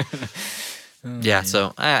 Yeah.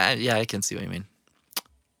 So, I can see what you mean.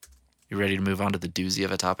 You ready to move on to the doozy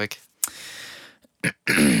of a topic?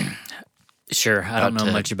 Sure. I don't About know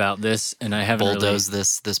to much about this, and I haven't Bulldoze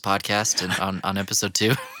this podcast on episode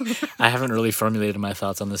 2. I haven't really formulated my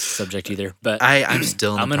thoughts on this subject either. But I'm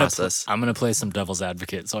still in the gonna process. I'm gonna play some devil's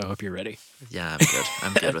advocate, so I hope you're ready. Yeah, I'm good.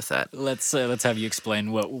 I'm good with that. Let's have you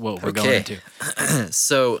explain what we're going Okay. into.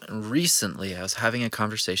 So recently, I was having a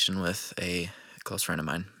conversation with a close friend of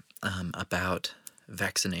mine about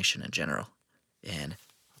vaccination in general, and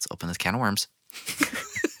let's open this can of worms.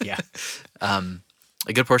 Yeah.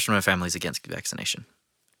 A good portion of my family is against vaccination.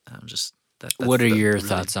 Just that's What are your really-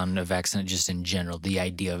 thoughts on a vaccine, just in general, the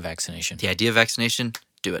idea of vaccination? The idea of vaccination,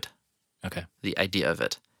 do it. Okay. The idea of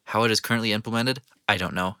it. How it is currently implemented, I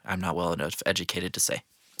don't know. I'm not well enough educated to say.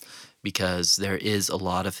 Because there are a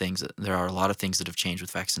lot of things that have changed with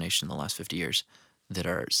vaccination in the last 50 years that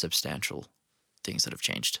are substantial things that have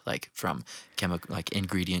changed, like from chemical, like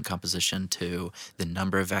ingredient composition to the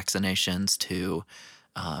number of vaccinations to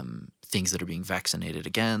things that are being vaccinated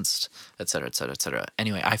against, et cetera, et cetera, et cetera.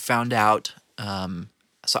 Anyway, I found out.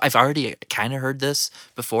 So I've already kind of heard this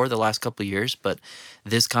before the last couple of years, but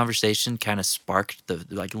this conversation kind of sparked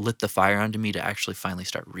lit the fire under me to actually finally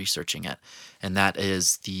start researching it. And that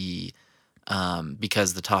is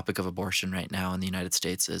because the topic of abortion right now in the United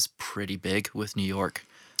States is pretty big, with New York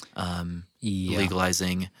Yeah.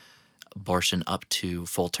 legalizing abortion up to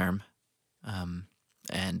full term,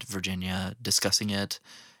 and Virginia discussing it,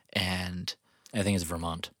 and I think it's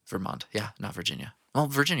Vermont. Vermont. Yeah, not Virginia. Well,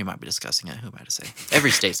 Virginia might be discussing it. Who am I to say?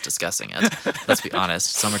 Every state's discussing it. Let's be honest.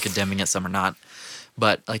 Some are condemning it, some are not.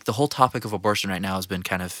 But like the whole topic of abortion right now has been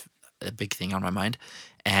kind of a big thing on my mind.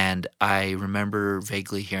 And I remember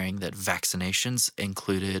vaguely hearing that vaccinations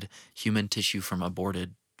included human tissue from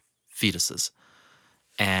aborted fetuses.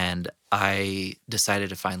 And I decided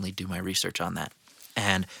to finally do my research on that.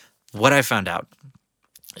 And what I found out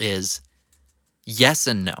is yes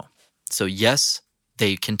and no. So yes,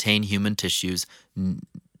 they contain human tissues,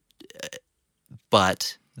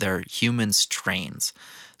 but they're human strains.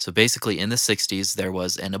 So basically in the 60s, there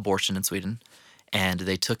was an abortion in Sweden, and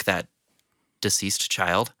they took that deceased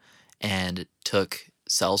child and took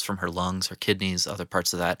cells from her lungs, her kidneys, other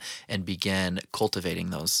parts of that, and began cultivating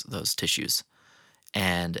those tissues.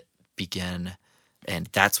 And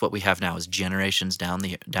that's what we have now is generations down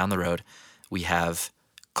the road. We have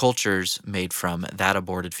cultures made from that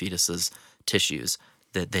aborted fetus's tissues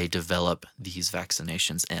that they develop these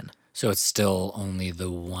vaccinations in. So it's still only the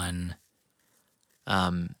one,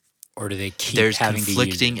 or do they keep There's having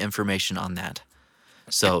conflicting to use information on that.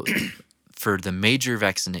 So for the major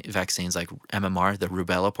vaccines like MMR, the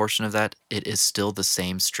rubella portion of that, it is still the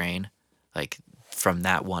same strain, like from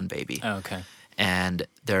that one baby. it? Oh, okay. And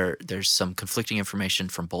there's some conflicting information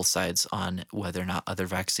from both sides on whether or not other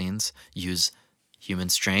vaccines use human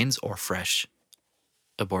strains or fresh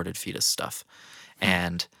aborted fetus stuff.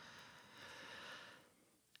 And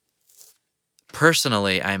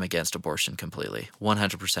personally, I'm against abortion completely,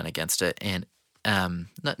 100% against it, and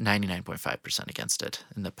not 99.5% against it.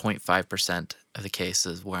 And the 0.5% of the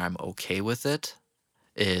cases where I'm okay with it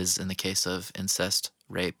is in the case of incest,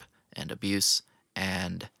 rape, and abuse,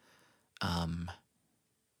 and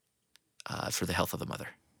for the health of the mother.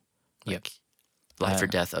 Yep. Life or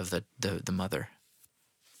death of the mother.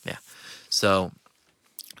 Yeah. So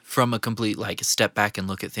from a complete step back and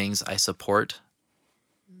look at things, I support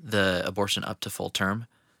the abortion up to full term,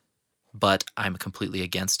 but I'm completely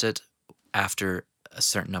against it after a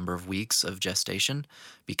certain number of weeks of gestation,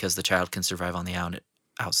 because the child can survive on the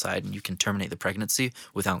outside, and you can terminate the pregnancy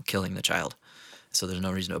without killing the child. So there's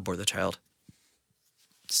no reason to abort the child.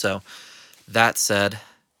 So that said,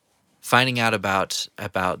 finding out about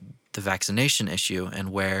the vaccination issue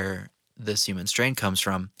and where this human strain comes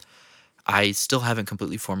from, I still haven't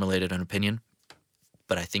completely formulated an opinion,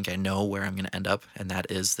 but I think I know where I'm going to end up, and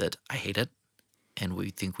that is that I hate it, and we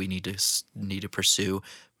think we need to pursue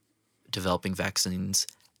developing vaccines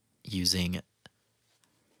using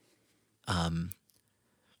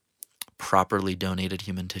properly donated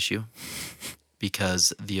human tissue,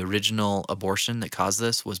 because the original abortion that caused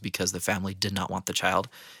this was because the family did not want the child,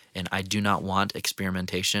 and I do not want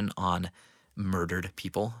experimentation on murdered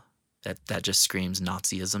people. That just screams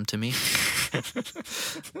Nazism to me.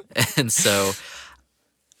 And so,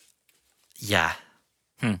 yeah.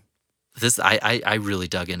 This I really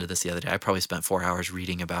dug into this the other day. I probably spent 4 hours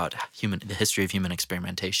reading about the history of human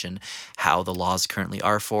experimentation, how the laws currently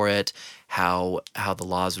are for it, how the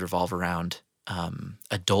laws revolve around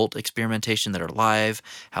adult experimentation that are live,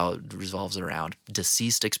 how it revolves around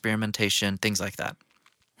deceased experimentation, things like that.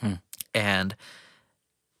 And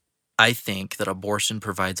I think that abortion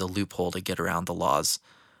provides a loophole to get around the laws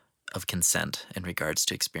of consent in regards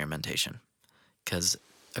to experimentation. Because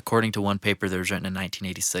according to one paper that was written in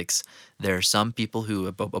 1986, there are some people who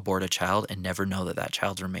abort a child and never know that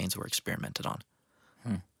child's remains were experimented on.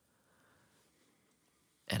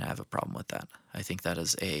 And I have a problem with that. I think that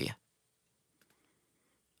is a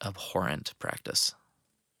abhorrent practice.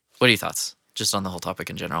 What are your thoughts? Just on the whole topic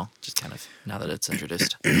in general, just kind of now that it's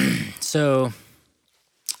introduced. So,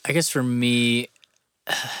 I guess for me,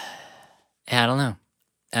 I don't know.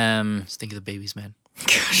 Just think of the babies, man.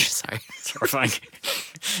 Gosh, sorry, it's horrifying.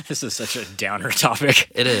 This is such a downer topic.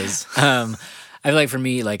 It is. I feel like for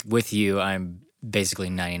me, like with you, I'm basically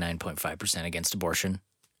 99.5% against abortion,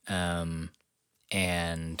 and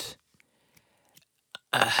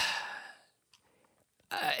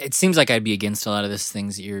it seems like I'd be against a lot of these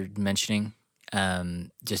things that you're mentioning,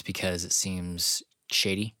 just because it seems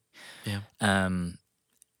shady. Yeah.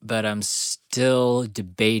 But I'm still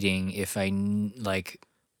debating if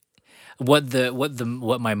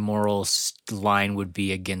what my moral line would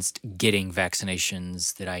be against getting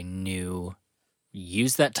vaccinations that I knew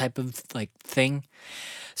use that type of thing.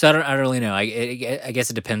 So I don't really know. I guess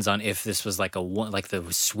it depends on if this was like the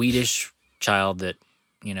Swedish child that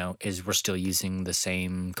we're still using the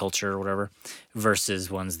same culture or whatever, versus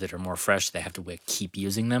ones that are more fresh. They have to keep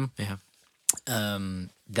using them. Yeah.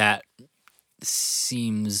 That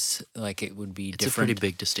seems like it would be It's different. a pretty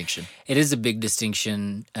big distinction. It is a big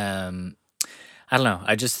distinction. I don't know.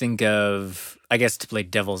 I just think of, I guess, to play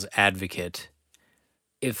devil's advocate,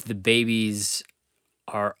 if the babies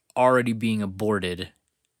are already being aborted,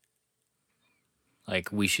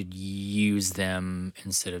 we should use them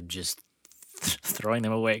instead of just throwing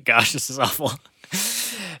them away. Gosh, this is awful.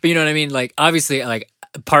 But you know what I mean? Obviously,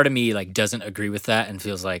 part of me doesn't agree with that and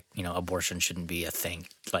feels like abortion shouldn't be a thing,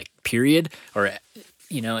 period, or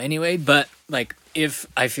anyway. But if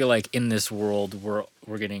I feel like in this world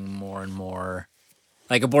we're getting more and more,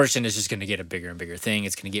 abortion is just going to get a bigger and bigger thing.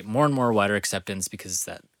 It's going to get more and more wider acceptance because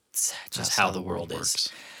that's how the world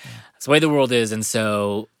is. Yeah. That's the way the world is, and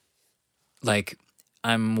so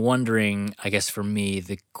I'm wondering. I guess for me,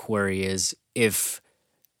 the query is if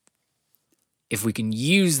we can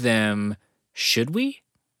use them. Should we?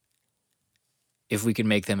 If we can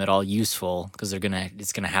make them at all useful, because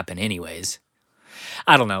it's gonna happen anyways.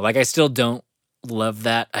 I don't know. I still don't love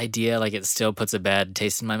that idea. It still puts a bad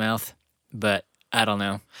taste in my mouth. But I don't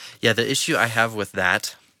know. Yeah, the issue I have with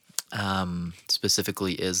that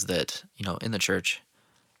specifically is that in the church,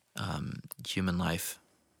 human life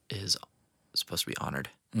is supposed to be honored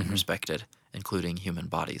and respected, including human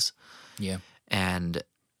bodies. Yeah, and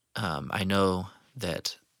I know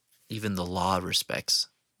that even the law respects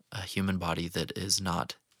a human body that is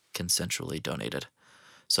not consensually donated.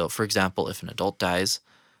 So, for example, if an adult dies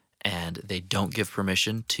and they don't give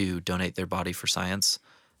permission to donate their body for science,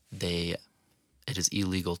 it is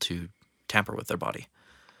illegal to tamper with their body.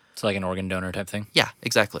 It's like an organ donor type thing? Yeah,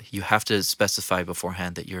 exactly. You have to specify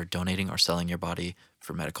beforehand that you're donating or selling your body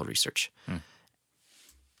for medical research.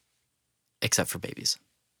 Except for babies,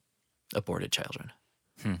 aborted children.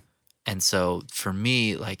 And so for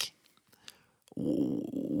me,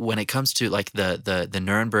 when it comes to the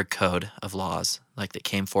Nuremberg Code of laws, that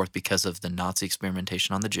came forth because of the Nazi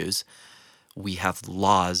experimentation on the Jews, we have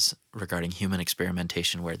laws regarding human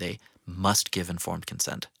experimentation where they must give informed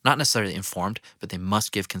consent. Not necessarily informed, but they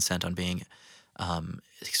must give consent on being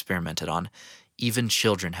experimented on. Even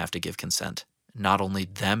children have to give consent. Not only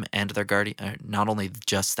them and their guardian, not only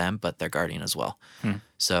just them, but their guardian as well.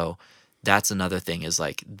 So that's another thing is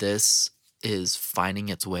this is finding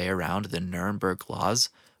its way around the Nuremberg laws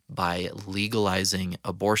by legalizing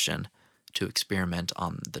abortion to experiment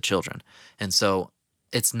on the children. And so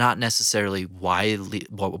it's not necessarily why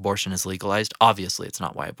abortion is legalized. Obviously, it's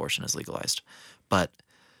not why abortion is legalized. But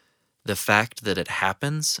the fact that it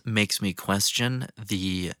happens makes me question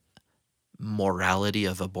the morality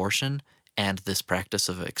of abortion and this practice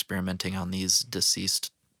of experimenting on these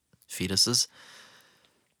deceased fetuses.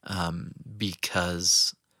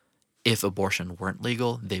 Because if abortion weren't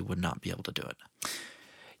legal, they would not be able to do it.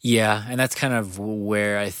 Yeah, and that's kind of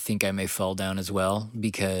where I think I may fall down as well,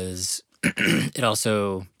 because it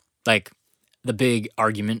also, like, the big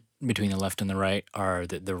argument between the left and the right are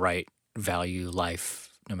that the right value life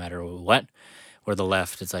no matter what, where the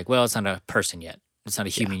left, it's like, well, it's not a person yet. It's not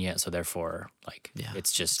a human yet, so therefore, like,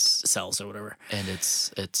 it's just cells or whatever. And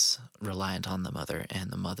it's reliant on the mother,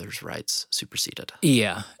 and the mother's rights superseded.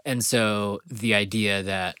 Yeah, and so the idea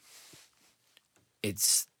that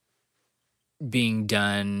it's being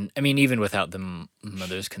done, I mean, even without the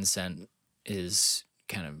mother's consent is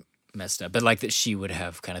kind of messed up. But like that she would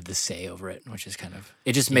have kind of the say over it, which is kind of,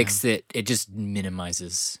 it just makes it just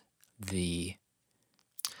minimizes the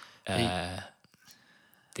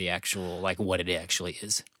actual, like what it actually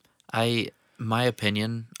is. My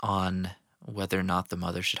opinion on whether or not the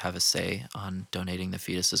mother should have a say on donating the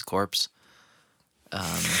fetus's corpse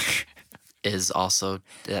is also,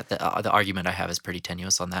 the argument I have is pretty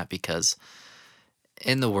tenuous on that, because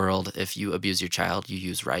in the world, if you abuse your child, you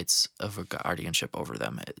use rights of guardianship over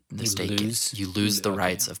them. You lose the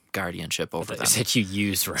rights of guardianship over them. You said you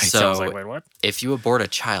use rights. So I was like, wait, what? If you abort a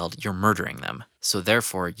child, you're murdering them. So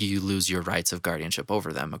therefore, you lose your rights of guardianship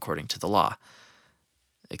over them according to the law.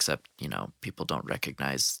 Except, people don't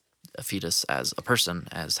recognize a fetus as a person,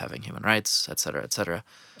 as having human rights, et cetera, et cetera.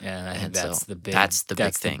 And I think that's the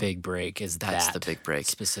big thing. The big break That's the big break.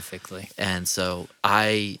 Specifically. And so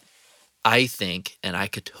I think, and I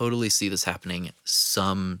could totally see this happening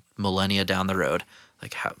some millennia down the road,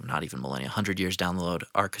 like not even millennia, 100 years down the road,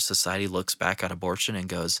 our society looks back at abortion and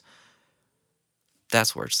goes,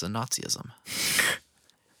 that's worse than Nazism.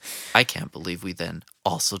 I can't believe we then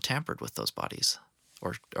also tampered with those bodies.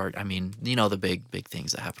 Or I mean, the big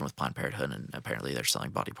things that happen with Planned Parenthood, and apparently they're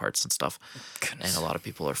selling body parts and stuff. Goodness. And a lot of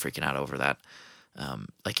people are freaking out over that.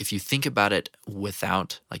 Like if you think about it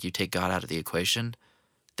without, like you take God out of the equation,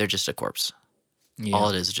 they're just a corpse. Yeah. All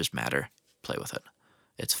it is just matter. Play with it.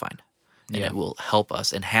 It's fine. And it will help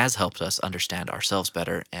us, and has helped us understand ourselves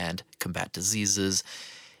better and combat diseases,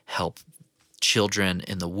 help children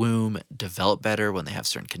in the womb develop better when they have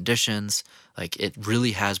certain conditions. Like it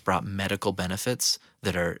really has brought medical benefits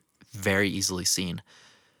that are very easily seen.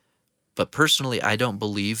 But personally, I don't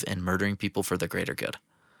believe in murdering people for the greater good.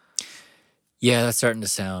 Yeah, that's starting to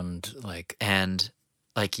sound like... And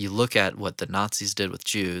like you look at what the Nazis did with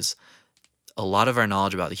Jews, a lot of our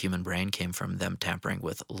knowledge about the human brain came from them tampering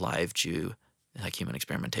with live Jew, like human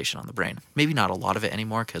experimentation on the brain. Maybe not a lot of it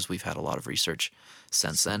anymore because we've had a lot of research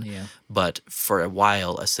since then. Yeah. But for a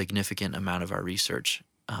while, a significant amount of our research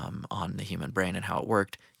on the human brain and how it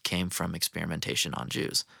worked came from experimentation on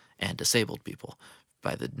Jews and disabled people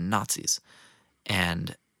by the Nazis.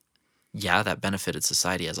 And yeah, that benefited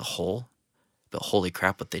society as a whole, but holy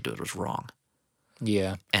crap, what they did was wrong.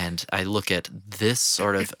 Yeah. And I look at this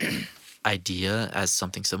sort of idea as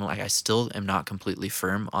something similar. Like I still am not completely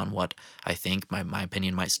firm on what I think. My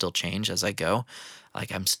opinion might still change as I go.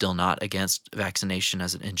 Like I'm still not against vaccination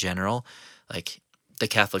in general. Like the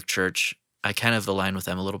Catholic Church, I kind of align with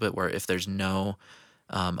them a little bit, where if there's no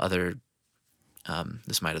other,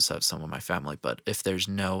 this might upset some of my family, but if there's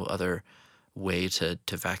no other way to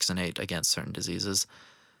vaccinate against certain diseases,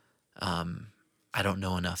 I don't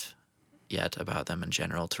know enough yet about them in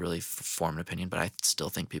general to really form an opinion, but I still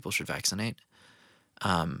think people should vaccinate.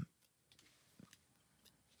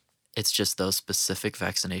 It's just those specific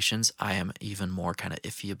vaccinations I am even more kind of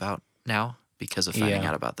iffy about now because of finding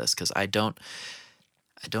out about this, because I don't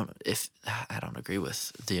agree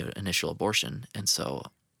with the initial abortion, and so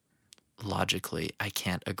logically I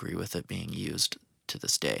can't agree with it being used to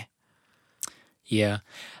this day. Yeah.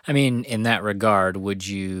 I mean, in that regard,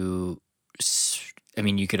 you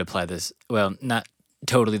could apply this, well, not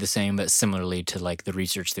totally the same, but similarly to like the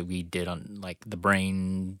research that we did on like the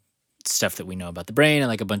brain stuff that we know about the brain and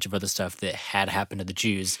like a bunch of other stuff that had happened to the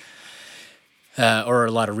Jews, or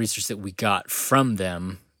a lot of research that we got from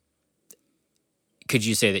them. Could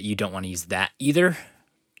you say that you don't want to use that either?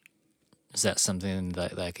 Is that something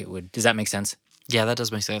that like it would, does that make sense? Yeah, that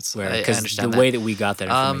does make sense. Because the way that we got that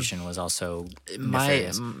information was also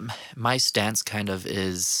nefarious. My stance kind of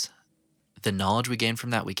is the knowledge we gain from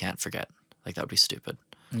that we can't forget. Like that would be stupid.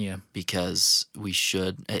 Yeah. Because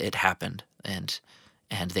it happened and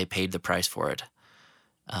they paid the price for it.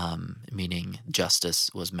 meaning justice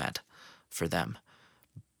was met for them.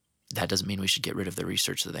 That doesn't mean we should get rid of the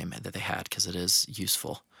research that they had, because it is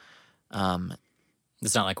useful.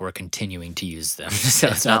 It's not like we're continuing to use them. So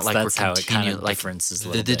It's not like that's we're how it kind continuing. of Like differences a the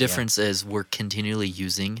little bit. difference is we're continually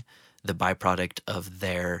using the byproduct of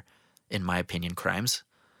their, in my opinion, crimes,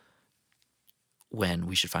 when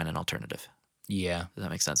we should find an alternative. Yeah. Does that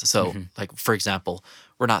make sense? So, like, for example,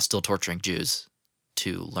 we're not still torturing Jews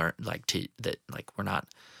to learn, we're not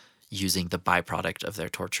using the byproduct of their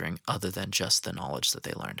torturing other than just the knowledge that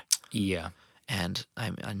they learned. Yeah. And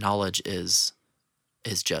knowledge is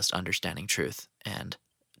just understanding truth, and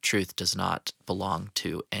truth does not belong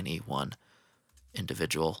to any one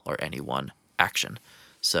individual or any one action.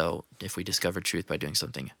 So, if we discover truth by doing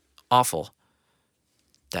something awful,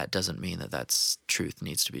 that doesn't mean that that's truth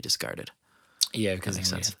needs to be discarded. Yeah, because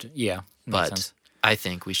makes then we sense. have to, yeah, makes But sense. I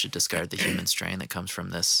think we should discard the human strain that comes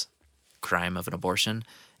from this crime of an abortion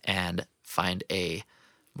and find a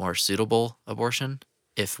more suitable abortion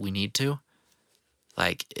if we need to.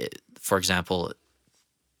 Like, for example,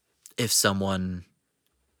 if someone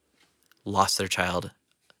lost their child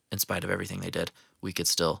in spite of everything they did, we could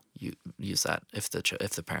still use that if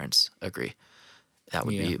the parents agree. That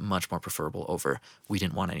would be much more preferable over, we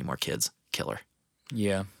didn't want any more kids, killer.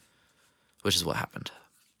 Yeah. Which is what happened.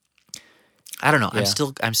 I don't know. Yeah.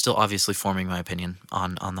 I'm still obviously forming my opinion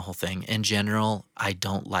on the whole thing. In general, I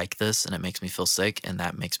don't like this, and it makes me feel sick, and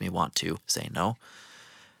that makes me want to say no.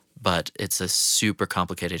 But it's a super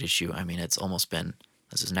complicated issue. I mean, it's almost been,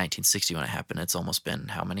 this is 1960 when it happened. It's almost been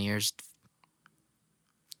how many years?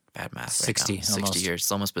 Bad math. 60. Right now. 60 almost. years.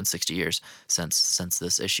 It's almost been 60 years since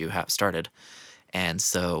this issue started. And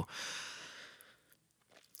so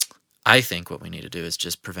I think what we need to do is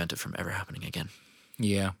just prevent it from ever happening again.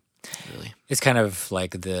 Yeah. Really. It's kind of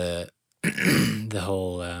like the the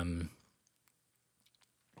whole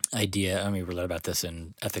idea. I mean, we learned about this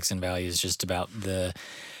in Ethics and Values, just about the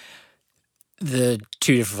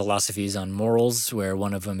two different philosophies on morals, where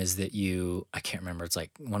one of them is that I can't remember. It's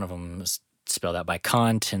like one of them was spelled out by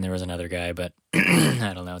Kant, and there was another guy, but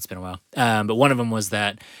I don't know. It's been a while. But one of them was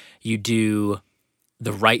that you do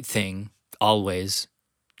the right thing always,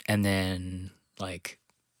 and then like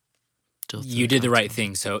you did the right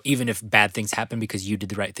thing. So even if bad things happen because you did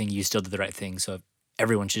the right thing, you still did the right thing. So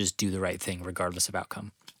everyone should just do the right thing regardless of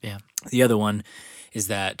outcome. Yeah. The other one is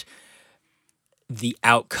that the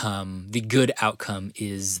good outcome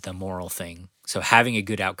is the moral thing. So having a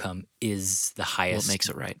good outcome is the highest. What makes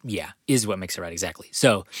it right. Yeah, is what makes it right, exactly.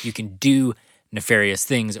 So you can do nefarious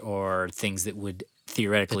things or things that would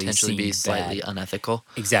theoretically potentially be seem slightly bad. Unethical.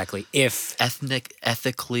 Exactly. If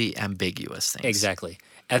ethically ambiguous things. Exactly.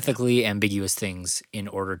 Ethically ambiguous things in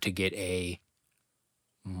order to get a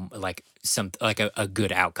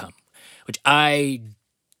good outcome, which I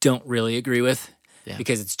don't really agree with. Yeah.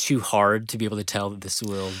 Because it's too hard to be able to tell that this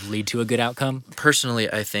will lead to a good outcome. Personally,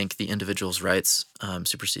 I think the individual's rights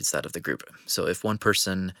supersedes that of the group. So if one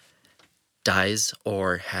person dies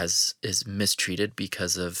or is mistreated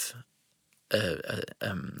because of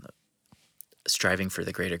striving for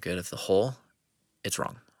the greater good of the whole, it's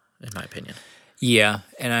wrong, in my opinion. Yeah,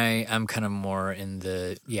 and I'm kind of more in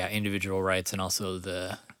the individual rights and also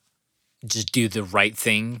the just do the right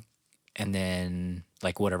thing, and then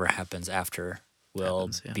like whatever happens after will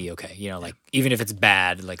be okay. You know, like even if it's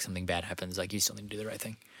bad, like something bad happens, like you still need to do the right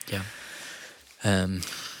thing. Yeah.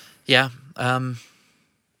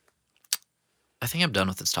 I think I'm done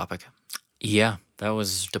with this topic. Yeah, that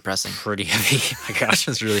was depressing. Pretty heavy. My gosh,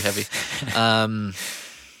 it was really heavy. I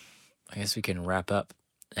guess we can wrap up.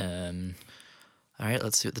 All right,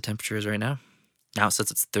 let's see what the temperature is right now. Now it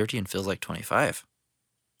says it's 30 and feels like 25.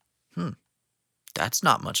 That's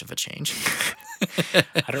not much of a change.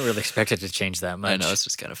 I don't really expect it to change that much. I know, it's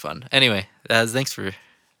just kind of fun. Anyway, thanks for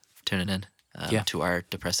tuning in to our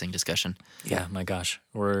depressing discussion. Yeah, my gosh.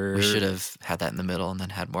 We should have had that in the middle and then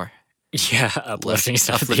had more. Yeah, uplifting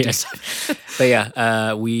stuff. But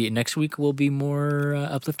yeah, next week will be more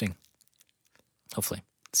uplifting. Hopefully.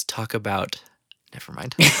 Let's talk about... Never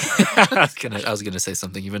mind. I was gonna say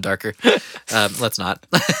something even darker. Let's not.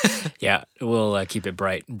 Yeah, we'll keep it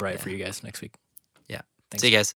bright for you guys next week. Yeah. Thanks. See you guys.